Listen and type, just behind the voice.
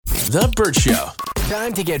The Burt Show.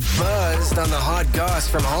 Time to get buzzed on the hot goss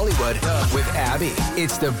from Hollywood with Abby.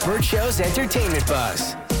 It's the Burt Show's entertainment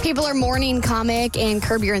buzz. People are mourning comic and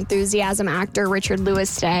Curb Your Enthusiasm actor Richard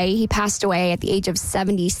Lewis today. He passed away at the age of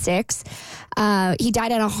 76. He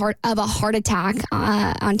died of a heart attack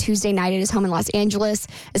on Tuesday night at his home in Los Angeles.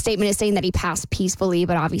 A statement is saying that he passed peacefully,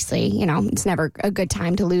 but obviously, it's never a good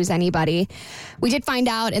time to lose anybody. We did find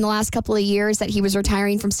out in the last couple of years that he was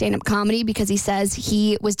retiring from stand-up comedy because he says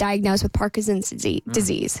he was diagnosed with Parkinson's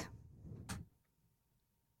disease.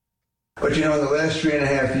 But in the last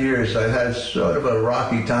 3.5 years, I've had sort of a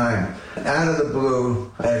rocky time. Out of the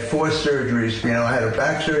blue, I had 4 surgeries. I had a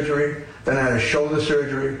back surgery, then I had a shoulder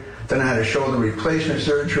surgery, then I had a shoulder replacement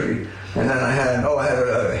surgery, and then I had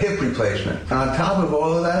a hip replacement. And on top of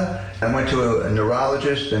all of that, I went to a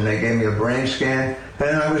neurologist, and they gave me a brain scan,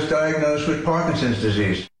 and I was diagnosed with Parkinson's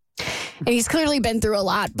disease. And he's clearly been through a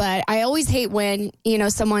lot, but I always hate when,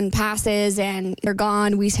 someone passes and they're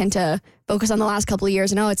gone. We tend to focus on the last couple of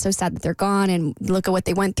years and, it's so sad that they're gone and look at what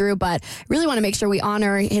they went through. But I really want to make sure we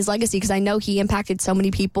honor his legacy because I know he impacted so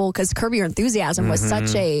many people because Curb Your Enthusiasm was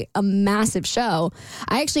such a massive show.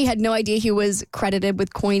 I actually had no idea he was credited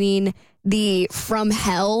with coining the from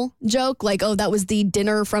hell joke. Like, that was the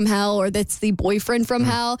dinner from hell or that's the boyfriend from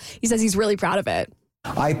hell. He says he's really proud of it.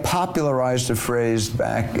 I popularized the phrase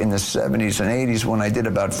back in the 70s and 80s when I did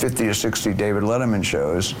about 50 or 60 David Letterman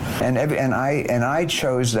shows, and I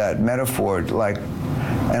chose that metaphor and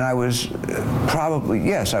I was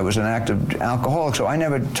I was an active alcoholic, so I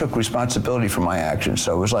never took responsibility for my actions.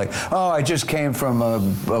 So it was like, I just came from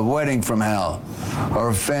a wedding from hell or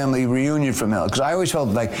a family reunion from hell, because I always felt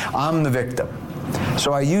like I'm the victim.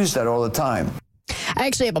 So I use that all the time. I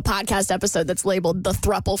actually have a podcast episode that's labeled The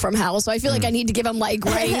Thruple from Hell, so I feel like I need to give him writing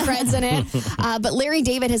creds in it. But Larry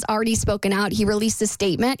David has already spoken out. He released a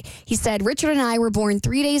statement. He said, Richard and I were born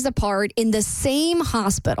 3 days apart in the same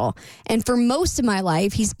hospital. And for most of my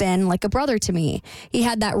life, he's been like a brother to me. He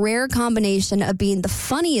had that rare combination of being the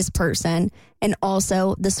funniest person and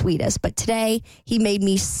also the sweetest. But today, he made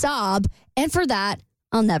me sob. And for that,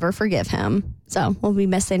 I'll never forgive him. So we'll be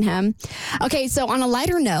missing him. Okay, so on a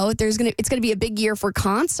lighter note, it's going to be a big year for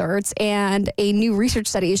concerts, and a new research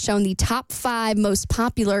study has shown the top 5 most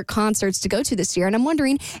popular concerts to go to this year. And I'm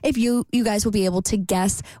wondering if you guys will be able to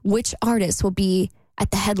guess which artists will be at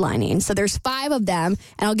the headlining. So there's 5 of them,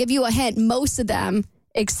 and I'll give you a hint. Most of them,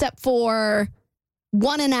 except for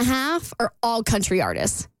 1.5, are all country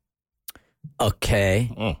artists.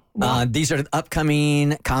 Okay. These are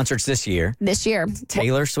upcoming concerts this year.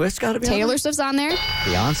 Taylor Swift's got to be on there? Taylor Swift's on there.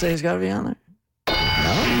 Beyonce's got to be on there.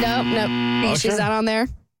 Nope. She's not on there.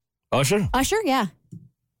 Usher, yeah.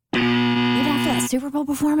 Even after that Super Bowl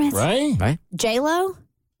performance. right? J-Lo?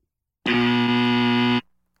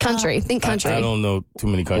 Country. Think country. I don't know too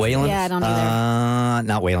many country. Waylon? Yeah, I don't either.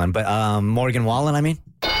 Not Waylon, but Morgan Wallen, I mean.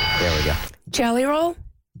 There we go. Jelly Roll?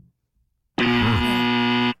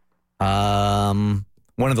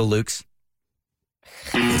 One of the Lukes.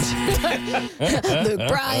 Luke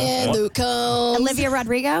Bryan, Luke Combs. Olivia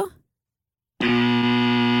Rodrigo?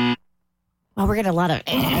 Well, we're getting a lot of...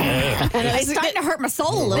 It's starting to hurt my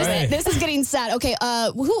soul a little bit. This is getting sad. Okay,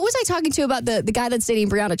 who was I talking to about the guy that's dating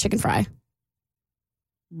Brianna Chicken Fry?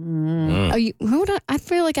 I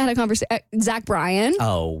feel like I had a conversation. Zach Bryan.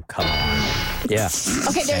 Oh, come on. Yeah.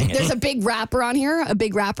 Okay, there's a big rapper on here. A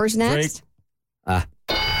big rapper's next.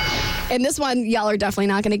 And this one, y'all are definitely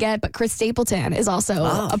not going to get, but Chris Stapleton is also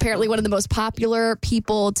apparently one of the most popular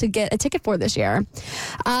people to get a ticket for this year.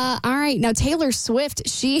 All right, now Taylor Swift,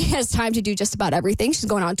 she has time to do just about everything. She's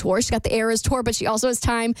going on tour. She's got the Eras Tour, but she also has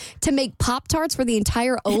time to make Pop-Tarts for the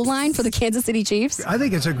entire O-line for the Kansas City Chiefs. I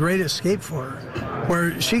think it's a great escape for her,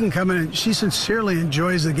 where she can come in and she sincerely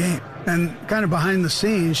enjoys the game. And kind of behind the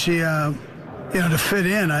scenes, she, to fit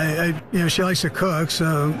in, she likes to cook,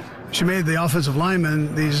 so... She made the offensive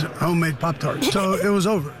lineman these homemade Pop-Tarts. So it was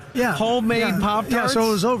over. Yeah. Homemade Pop-Tarts? Yeah, so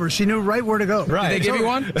it was over. She knew right where to go. Right. Did they give you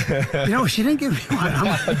one? She didn't give me one.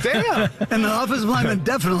 Damn. And the offensive lineman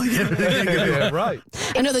definitely didn't give me one. Right.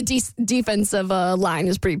 I know the defensive line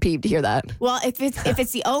is pretty peeved to hear that. Well, if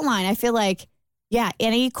it's the O-line, I feel like,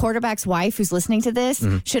 any quarterback's wife who's listening to this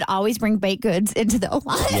should always bring baked goods into the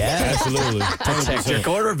O-line. Yeah, absolutely. Protect your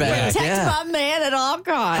quarterback. Protect my man at all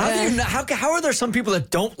costs. How are there some people that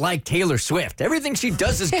don't like Taylor Swift? Everything she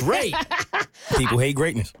does is great. People hate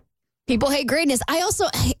greatness. People hate greatness. I also,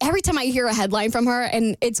 every time I hear a headline from her,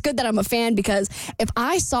 and it's good that I'm a fan because if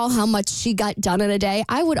I saw how much she got done in a day,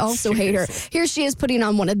 I would also hate her. Here she is putting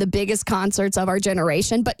on one of the biggest concerts of our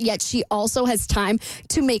generation, but yet she also has time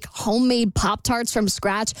to make homemade Pop-Tarts from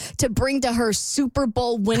scratch to bring to her Super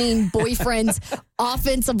Bowl winning boyfriend's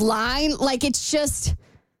offensive line. Like, it's just...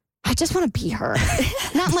 I just want to be her.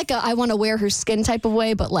 Not like I want to wear her skin type of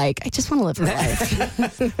way, but like, I just want to live her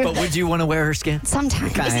life. But would you want to wear her skin?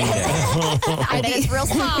 Sometimes. Kind of. I think it's real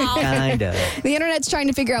small. Kind of. The internet's trying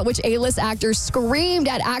to figure out which A-list actor screamed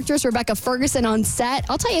at actress Rebecca Ferguson on set.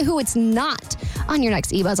 I'll tell you who it's not on your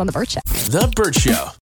next eBuzz on The Burt Show. The Burt Show.